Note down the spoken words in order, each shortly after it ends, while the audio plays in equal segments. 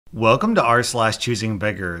Welcome to rSlash Choosing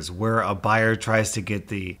Beggars, where a buyer tries to get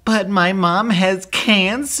the "but my mom has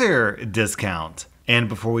cancer" discount. And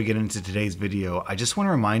before we get into today's video, I just want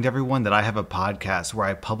to remind everyone that I have a podcast where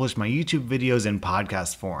I publish my YouTube videos in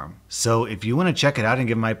podcast form. So if you want to check it out and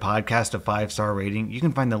give my podcast a 5-star rating, you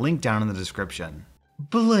can find the link down in the description.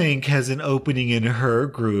 Blank has an opening in her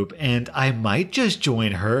group, and I might just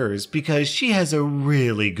join hers because she has a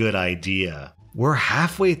really good idea. We're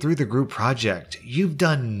halfway through the group project. You've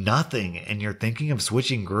done nothing and you're thinking of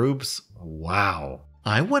switching groups? Wow.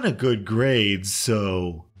 I want a good grade,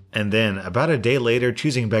 so... And then, about a day later,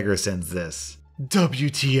 Choosing Beggars sends this.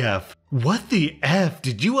 WTF? What the F?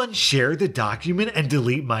 Did you unshare the document and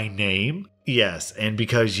delete my name? Yes, and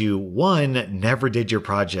because you 1. Never did your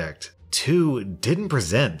project, 2. Didn't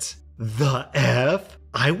present. The F?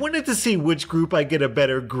 I wanted to see which group I get a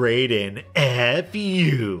better grade in. F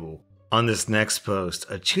you. On this next post,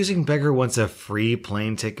 a Choosing Beggar wants a free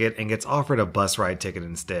plane ticket and gets offered a bus ride ticket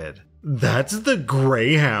instead. That's the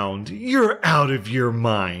Greyhound. You're out of your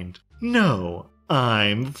mind. No,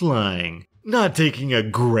 I'm flying. Not taking a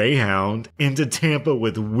Greyhound into Tampa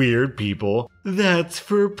with weird people. That's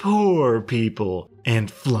for poor people.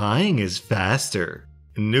 And flying is faster.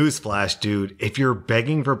 Newsflash, dude, if you're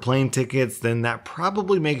begging for plane tickets, then that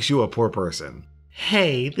probably makes you a poor person.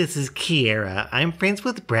 Hey, this is Kiera. I'm friends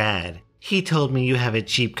with Brad. He told me you have a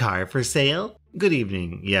cheap car for sale. Good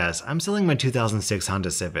evening. Yes, I'm selling my 2006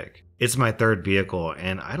 Honda Civic. It's my third vehicle,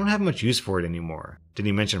 and I don't have much use for it anymore. Did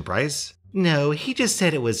he mention price? No, he just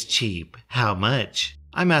said it was cheap. How much?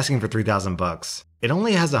 I'm asking for $3,000. It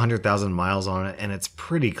only has 100,000 miles on it, and it's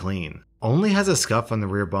pretty clean. Only has a scuff on the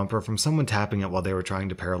rear bumper from someone tapping it while they were trying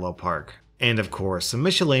to parallel park. And of course, some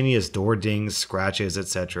miscellaneous door dings, scratches,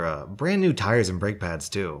 etc. Brand new tires and brake pads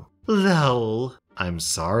too. LOL. I'm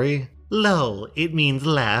sorry? LOL, it means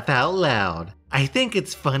laugh out loud. I think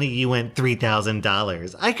it's funny you went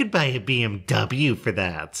 $3,000. I could buy a BMW for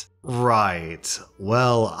that. Right.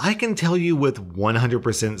 Well, I can tell you with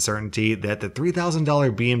 100% certainty that the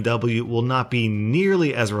 $3,000 BMW will not be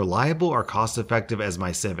nearly as reliable or cost-effective as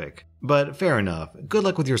my Civic. But fair enough. Good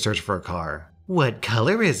luck with your search for a car. What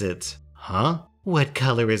color is it? Huh? What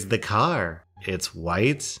color is the car? It's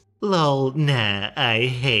white? Lol, nah, I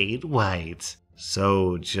hate white.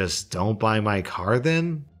 So just don't buy my car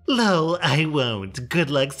then? Lol, I won't.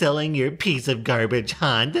 Good luck selling your piece of garbage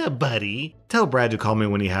Honda, buddy. Tell Brad to call me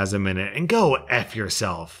when he has a minute and go F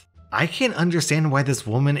yourself. I can't understand why this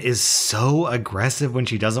woman is so aggressive when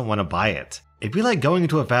she doesn't want to buy it. It'd be like going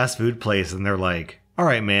into a fast food place and they're like,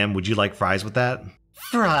 "Alright ma'am, would you like fries with that?"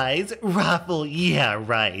 Fries? Raffle? Yeah,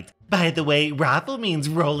 right. By the way, raffle means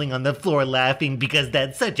rolling on the floor laughing because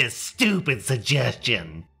that's such a stupid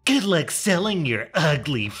suggestion. Good luck selling your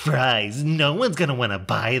ugly fries. No one's gonna want to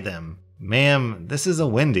buy them. Ma'am, this is a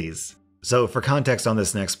Wendy's. So for context on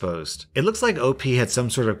this next post, it looks like OP had some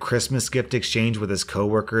sort of Christmas gift exchange with his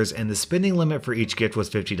coworkers and the spending limit for each gift was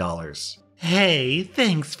 $50. Hey,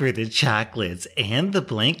 thanks for the chocolates and the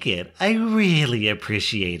blanket. I really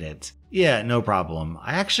appreciate it. Yeah, no problem.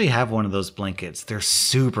 I actually have one of those blankets. They're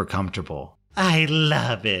super comfortable. I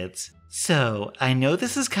love it. So, I know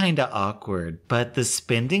this is kinda awkward, but the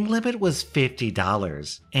spending limit was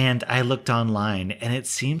 $50. And I looked online, and it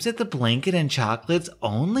seems that the blanket and chocolates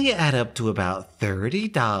only add up to about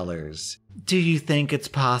 $30. Do you think it's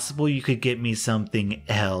possible you could get me something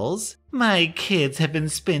else? My kids have been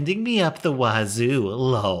spending me up the wazoo,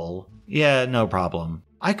 lol. Yeah, no problem.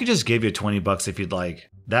 I could just give you $20 if you'd like.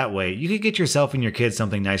 That way, you could get yourself and your kids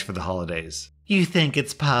something nice for the holidays. You think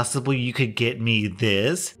it's possible you could get me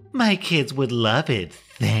this? My kids would love it,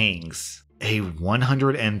 thanks. A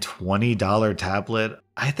 $120 tablet?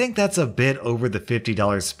 I think that's a bit over the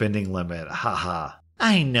 $50 spending limit, haha.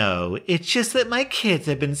 I know, it's just that my kids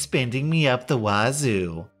have been spending me up the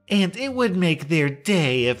wazoo. And it would make their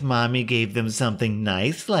day if mommy gave them something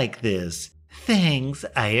nice like this. Thanks,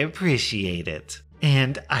 I appreciate it.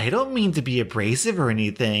 And I don't mean to be abrasive or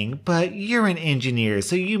anything, but you're an engineer,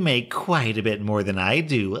 so you make quite a bit more than I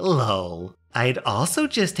do, lol. I'd also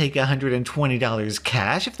just take $120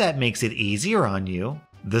 cash if that makes it easier on you.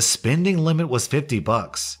 The spending limit was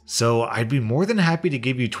 $50, so I'd be more than happy to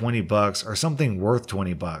give you $20 or something worth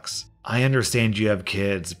 $20. I understand you have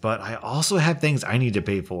kids, but I also have things I need to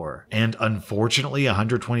pay for. And unfortunately,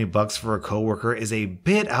 $120 for a coworker is a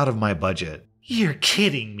bit out of my budget. You're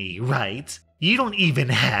kidding me, right? You don't even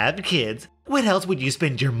have kids. What else would you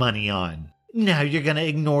spend your money on? Now you're gonna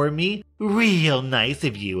ignore me? Real nice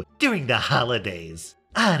of you during the holidays.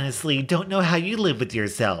 Honestly, don't know how you live with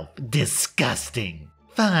yourself. Disgusting.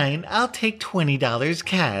 Fine, I'll take $20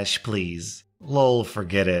 cash, please. Lol,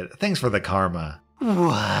 forget it. Thanks for the karma.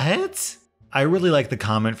 What? I really like the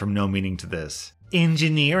comment from No Meaning to This.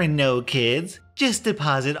 Engineer and no kids? Just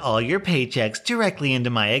deposit all your paychecks directly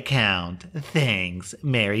into my account. Thanks.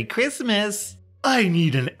 Merry Christmas. I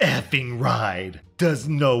need an effing ride. Does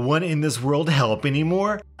no one in this world help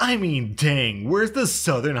anymore? I mean, dang, where's the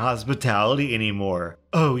Southern hospitality anymore?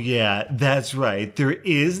 Oh yeah, that's right, there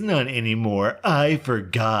is none anymore. I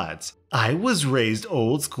forgot. I was raised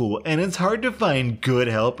old school and it's hard to find good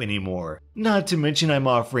help anymore. Not to mention I'm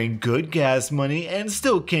offering good gas money and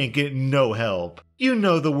still can't get no help. You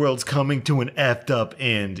know the world's coming to an effed up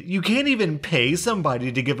end. You can't even pay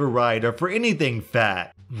somebody to give a ride or for anything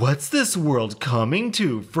fat. What's this world coming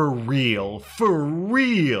to? For real? For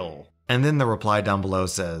real? And then the reply down below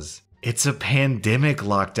says, it's a pandemic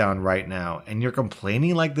lockdown right now and you're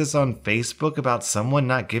complaining like this on Facebook about someone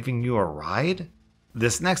not giving you a ride?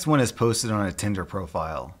 This next one is posted on a Tinder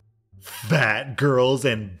profile. Fat girls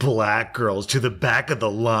and black girls to the back of the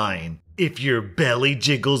line. If your belly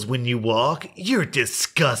jiggles when you walk, you're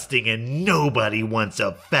disgusting and nobody wants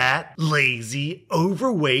a fat, lazy,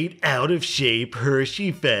 overweight, out of shape,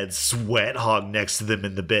 Hershey-fed sweat hog next to them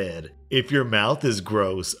in the bed. If your mouth is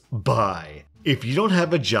gross, bye. If you don't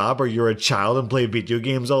have a job or you're a child and play video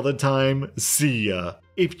games all the time, see ya.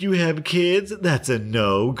 If you have kids, that's a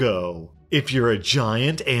no-go. If you're a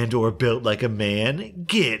giant and or built like a man,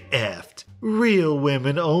 get effed. Real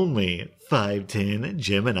women only. 5'10"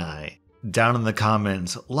 Gemini. Down in the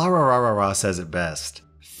comments, La says it best.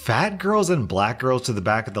 Fat girls and black girls to the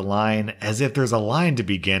back of the line as if there's a line to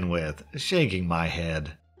begin with. Shaking my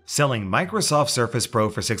head. Selling Microsoft Surface Pro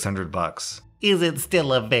for $600. Is it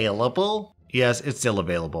still available? Yes, it's still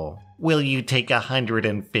available. Will you take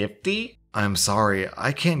 $150? I'm sorry,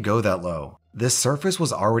 I can't go that low. This Surface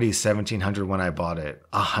was already $1,700 when I bought it.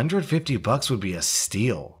 $150 would be a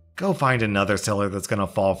steal. Go find another seller that's gonna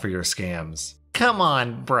fall for your scams. Come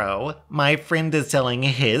on, bro. My friend is selling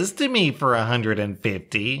his to me for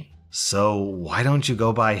 $150. So why don't you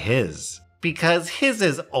go buy his? Because his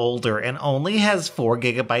is older and only has 4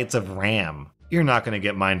 GB of RAM. You're not gonna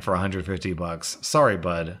get mine for $150. Sorry,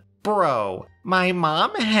 bud. Bro, my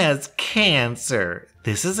mom has cancer.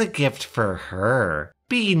 This is a gift for her.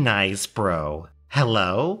 Be nice, bro.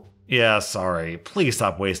 Hello? Yeah, sorry. Please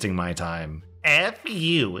stop wasting my time. F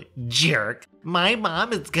you, jerk. My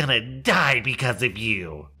mom is gonna die because of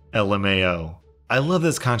you. LMAO. I love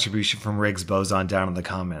this contribution from Riggs Boson down in the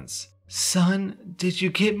comments. Son, did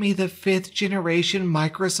you get me the 5th generation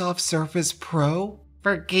Microsoft Surface Pro?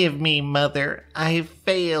 Forgive me, mother. I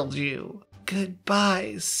failed you.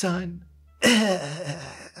 Goodbye, son.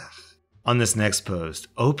 On this next post,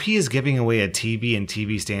 OP is giving away a TV and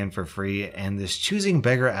TV stand for free, and this choosing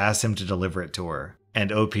beggar asks him to deliver it to her.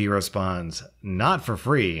 And OP responds, not for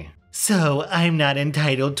free. So I'm not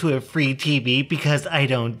entitled to a free TV because I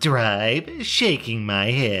don't drive? Shaking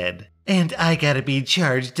my head. And I gotta be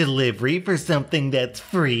charged delivery for something that's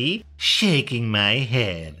free? Shaking my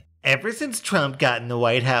head. Ever since Trump got in the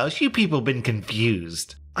White House, you people been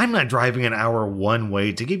confused. I'm not driving an hour one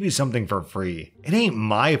way to give you something for free. It ain't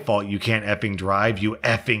my fault you can't effing drive, you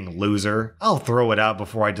effing loser. I'll throw it out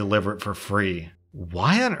before I deliver it for free.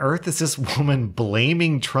 Why on earth is this woman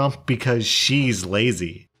blaming Trump because she's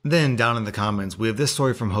lazy? Then down in the comments, we have this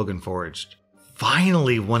story from Hogan Forged.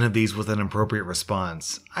 Finally one of these with an appropriate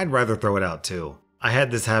response. I'd rather throw it out too. I had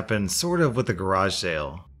this happen sort of with a garage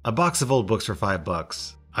sale. A box of old books for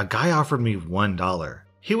 $5. A guy offered me $1.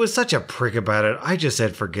 He was such a prick about it, I just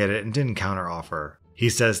said forget it and didn't counteroffer. He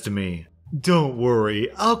says to me, don't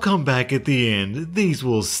worry, I'll come back at the end, these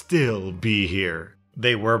will still be here.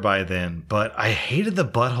 They were by then, but I hated the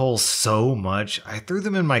butthole so much, I threw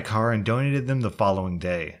them in my car and donated them the following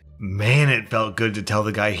day. Man, it felt good to tell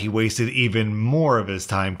the guy he wasted even more of his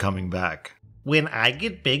time coming back. When I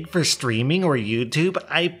get big for streaming or YouTube,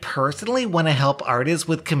 I personally want to help artists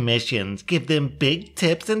with commissions, give them big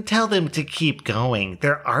tips and tell them to keep going.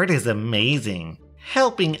 Their art is amazing.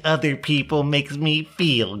 Helping other people makes me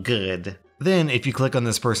feel good. Then if you click on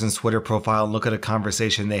this person's Twitter profile and look at a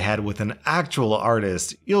conversation they had with an actual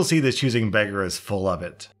artist, you'll see the Choosing Beggar is full of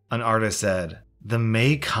it. An artist said, the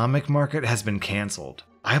May comic market has been cancelled.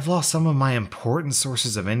 I've lost some of my important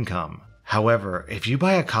sources of income. However, if you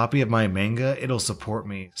buy a copy of my manga, it'll support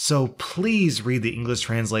me. So please read the English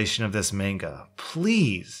translation of this manga.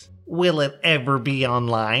 Please. Will it ever be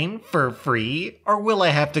online for free? Or will I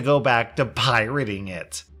have to go back to pirating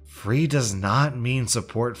it? Free does not mean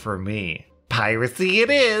support for me. Piracy it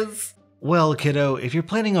is! Well, kiddo, if you're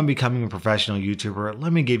planning on becoming a professional YouTuber,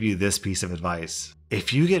 let me give you this piece of advice.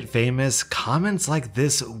 If you get famous, comments like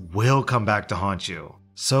this will come back to haunt you.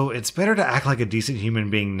 So it's better to act like a decent human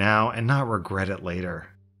being now and not regret it later.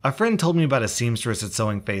 A friend told me about a seamstress that's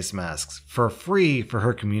sewing face masks for free for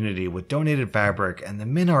her community with donated fabric, and the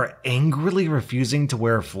men are angrily refusing to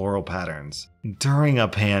wear floral patterns during a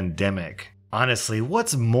pandemic. Honestly,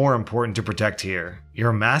 what's more important to protect here?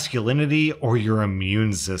 Your masculinity or your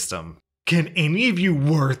immune system? Can any of you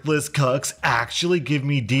worthless cucks actually give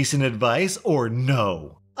me decent advice or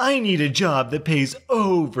no? I need a job that pays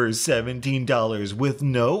over $17 with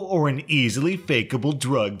no or an easily fakeable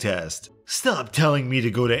drug test. Stop telling me to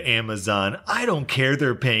go to Amazon. I don't care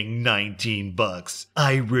they're paying $19.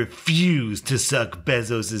 I refuse to suck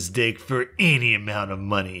Bezos' dick for any amount of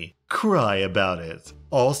money. Cry about it.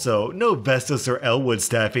 Also, no Vestas or Elwood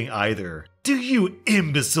staffing either. Do you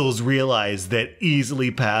imbeciles realize that easily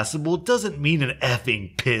passable doesn't mean an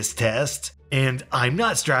effing piss test? And I'm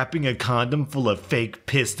not strapping a condom full of fake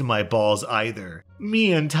piss to my balls either.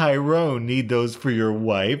 Me and Tyrone need those for your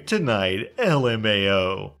wife tonight,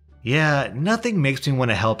 LMAO. Yeah, nothing makes me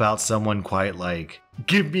want to help out someone quite like,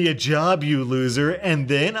 give me a job, you loser, and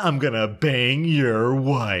then I'm gonna bang your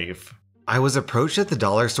wife. I was approached at the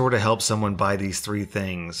dollar store to help someone buy these 3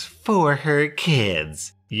 things for her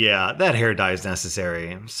kids. Yeah, that hair dye is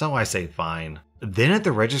necessary, so I say fine. Then at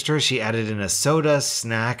the register, she added in a soda,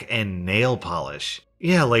 snack, and nail polish.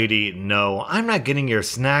 Yeah, lady, no, I'm not getting your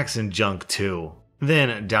snacks and junk too.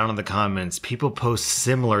 Then, down in the comments, people post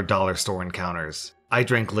similar dollar store encounters. I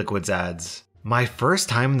drank liquids ads. My first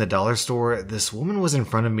time in the dollar store, this woman was in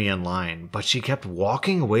front of me in line, but she kept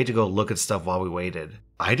walking away to go look at stuff while we waited.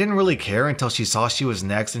 I didn't really care until she saw she was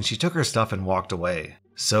next and she took her stuff and walked away.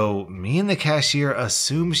 So me and the cashier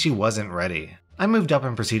assumed she wasn't ready. I moved up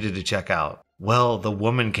and proceeded to check out. Well, the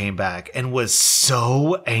woman came back and was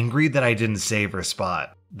so angry that I didn't save her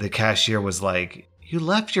spot. The cashier was like, "You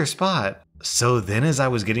left your spot." So then as I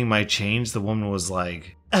was getting my change, the woman was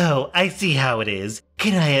like, "Oh, I see how it is.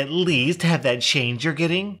 Can I at least have that change you're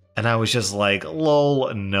getting?" And I was just like,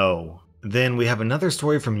 lol, no. Then we have another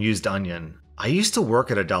story from Used Onion. I used to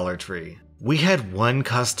work at a Dollar Tree. We had one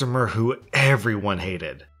customer who everyone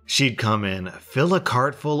hated. She'd come in, fill a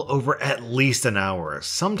cart full over at least an hour,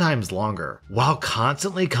 sometimes longer, while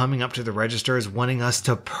constantly coming up to the registers wanting us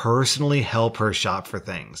to personally help her shop for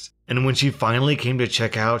things. And when she finally came to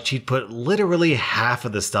check out, she'd put literally half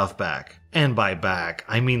of the stuff back. And by back,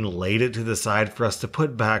 I mean laid it to the side for us to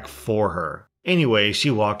put back for her. Anyway,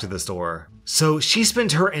 she walked to the store. So she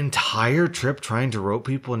spent her entire trip trying to rope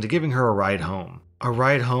people into giving her a ride home. A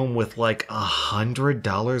ride home with like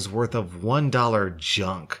 $100 worth of $1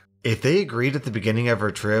 junk. If they agreed at the beginning of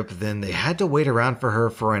her trip, then they had to wait around for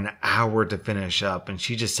her for an hour to finish up, and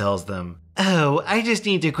she just tells them, "Oh, I just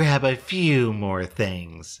need to grab a few more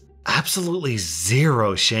things." Absolutely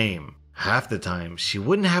zero shame. Half the time, she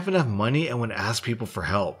wouldn't have enough money and would ask people for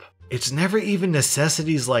help. It's never even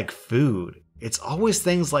necessities like food. It's always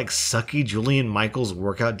things like sucky Julian Michaels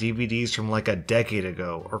workout DVDs from like a decade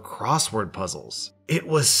ago or crossword puzzles. It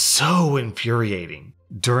was so infuriating.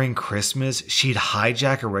 During Christmas, she'd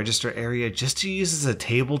hijack a register area just to use as a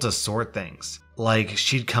table to sort things. Like,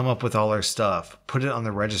 she'd come up with all her stuff, put it on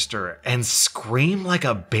the register, and scream like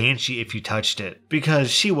a banshee if you touched it,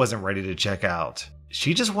 because she wasn't ready to check out.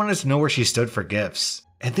 She just wanted to know where she stood for gifts.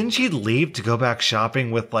 And then she'd leave to go back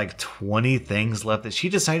shopping with like 20 things left that she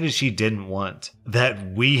decided she didn't want,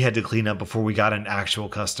 that we had to clean up before we got an actual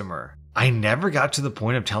customer. I never got to the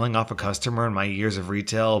point of telling off a customer in my years of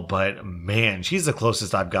retail, but man, she's the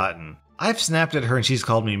closest I've gotten. I've snapped at her and she's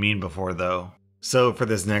called me mean before though. So for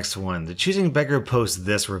this next one, the Choosing Beggar posts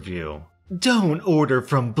this review. "Don't order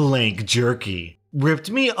from blank jerky.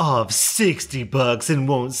 Ripped me off $60 and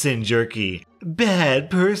won't send jerky.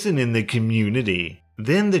 Bad person in the community."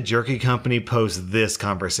 Then the jerky company posts this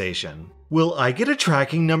conversation. "Will I get a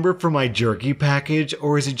tracking number for my jerky package,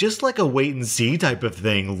 or is it just like a wait and see type of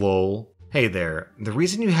thing, lol?" Hey there, the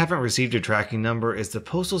reason you haven't received a tracking number is the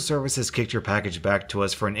Postal Service has kicked your package back to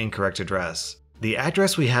us for an incorrect address. The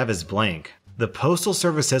address we have is blank. The Postal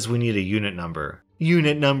Service says we need a unit number.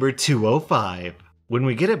 Unit number 205. When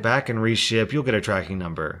we get it back and reship, you'll get a tracking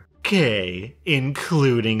number. K,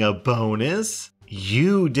 including a bonus?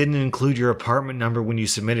 You didn't include your apartment number when you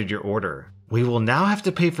submitted your order. We will now have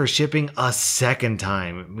to pay for shipping a second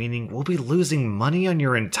time, meaning we'll be losing money on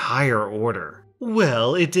your entire order.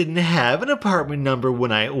 Well, it didn't have an apartment number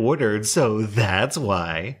when I ordered, so that's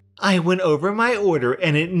why. I went over my order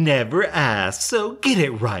and it never asked, so get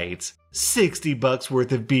it right. $60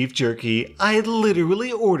 worth of beef jerky. I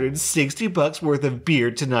literally ordered $60 worth of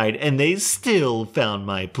beer tonight and they still found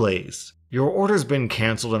my place. Your order's been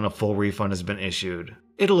canceled and a full refund has been issued.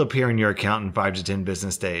 It'll appear in your account in 5 to 10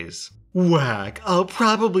 business days. Whack, I'll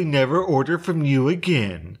probably never order from you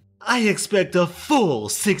again. I expect a full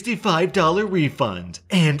 $65 refund,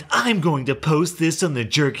 and I'm going to post this on the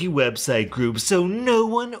Jerky website group so no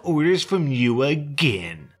one orders from you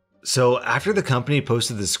again. So after the company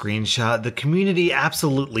posted the screenshot, the community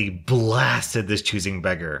absolutely blasted this choosing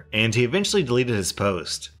beggar, and he eventually deleted his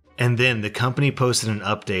post. And then the company posted an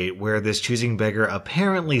update where this choosing beggar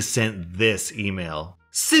apparently sent this email.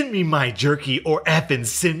 Send me my jerky or effing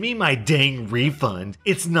send me my dang refund.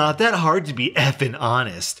 It's not that hard to be effing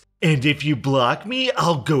honest. And if you block me,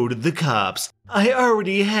 I'll go to the cops. I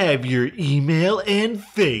already have your email and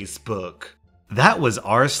Facebook. That was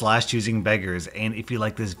rSlash/Choosingbeggars, and if you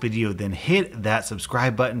like this video, then hit that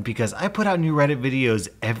subscribe button because I put out new Reddit videos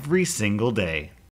every single day.